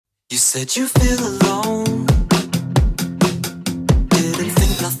You said you feel alone. Didn't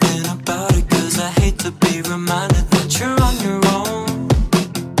think nothing about it, cause I hate to be reminded that you're on your own.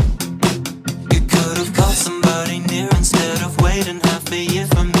 You could have called somebody near instead of waiting half a year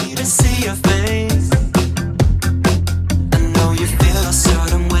for me to see your face. I know you feel a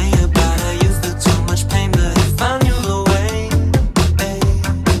certain way about how you feel too much pain, but I found you a way.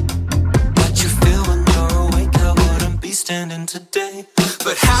 What you feel when you're awake, I wouldn't be standing today.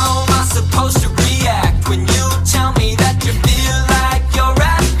 But how am I supposed to react when you tell me that you feel like you're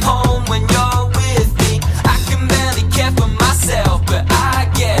at home when you're with me? I can barely care for myself, but I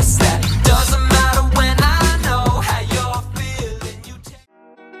guess that doesn't matter when I know how you're feeling. You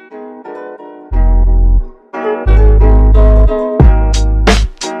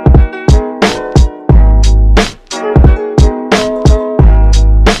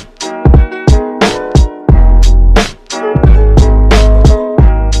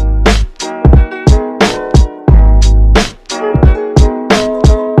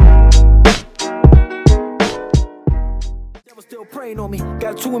on me.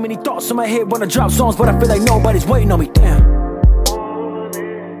 Got too many thoughts in my head when I drop songs, but I feel like nobody's waiting on me. Damn.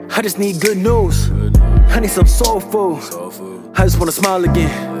 I just need good news. I need some soul food. I just wanna smile again.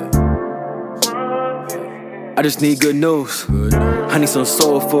 I just need good news. I need some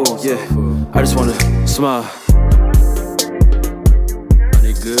soul food. Yeah. I just wanna smile. I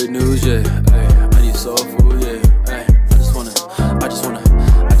need good news. Yeah. I need soul food. Yeah. I just wanna.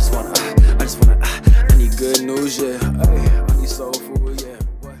 I need good news. Yeah. Soul food, yeah.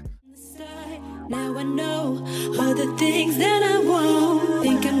 What? Now I know all the things that I want.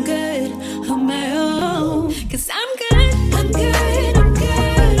 Think I'm good on my own. Cause I'm good, I'm good, I'm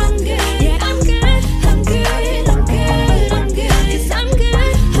good, I'm good. Yeah, I'm good, I'm good, I'm good, I'm good. Cause I'm good,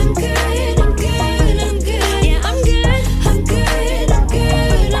 I'm good, I'm good, I'm good. Yeah, I'm good, I'm good, I'm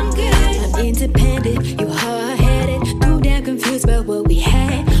good, I'm good. I'm independent, you hard-headed. Too damn confused about what we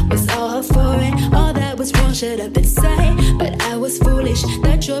had. Was all for it, all that was wrong, shut up and say. But I was foolish,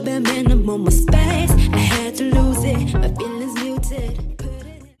 that your bare minimum was space. I had to lose it, my feelings muted.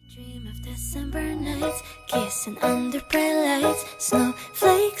 Dream of December nights, kissing under bright lights.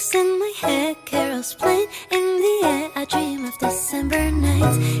 Snowflakes in my head, carols playing in the air. I dream of December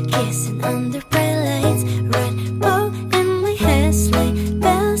nights, kissing under bright lights. Red bow in my hair, sleigh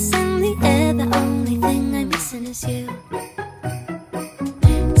bells in the air. The only thing I'm missing is you.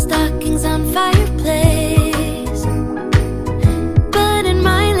 Stockings on fireplace.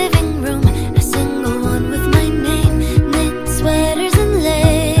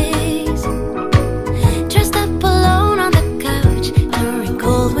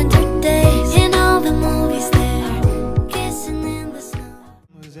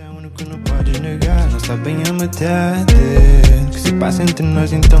 Bem a metade que se passa entre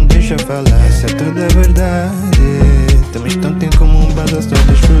nós, então deixa falar. Essa é toda a verdade. Temos tanto em comum, basta só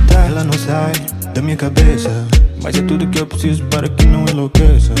desfrutar. Ela não sai da minha cabeça, mas é tudo que eu preciso para que não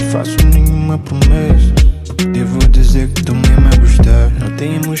enlouqueça. Faço nenhuma promessa, devo dizer que estou mesmo a gostar. Não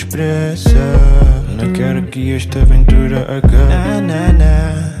temos pressa, não quero que esta aventura acabe.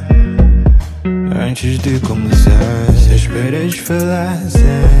 Antes de começar, se as paredes falassem,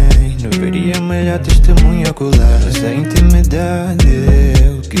 não veria melhor testemunha colar. Nossa intimidade,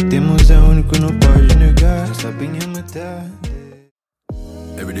 o que temos é único, não pode negar. Não sabem a metade.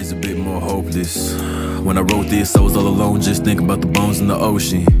 Every day's a bit more hopeless. When I wrote this, I was all alone, just thinking about the bones in the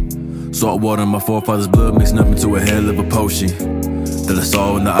ocean. Salt water in my forefather's blood mixing up into a hell of a potion that I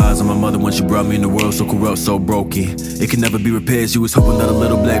saw in the eyes of my mother when she brought me in the world, so corrupt, so broken. It can never be repaired. She was hoping that a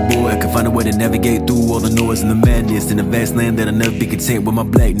little black boy could find a way to navigate through all the noise and the madness in a vast land that I'll never be content with my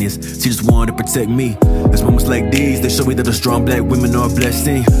blackness. She just wanted to protect me. There's moments like these, they show me that a strong black women are a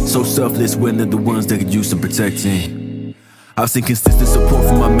blessing. So selfless when they're the ones that could use some protecting. I've seen consistent support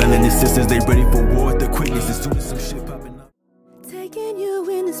from my melanin sisters. They ready for war, the quickness as soon as some shit popping up. Taking you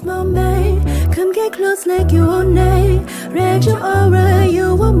in this moment, come get close like you own it. Read your aura,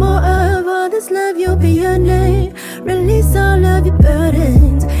 you want more of all this love, you'll be your name. Release all of your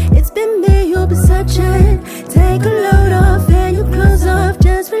burdens, it's been me you'll be searching.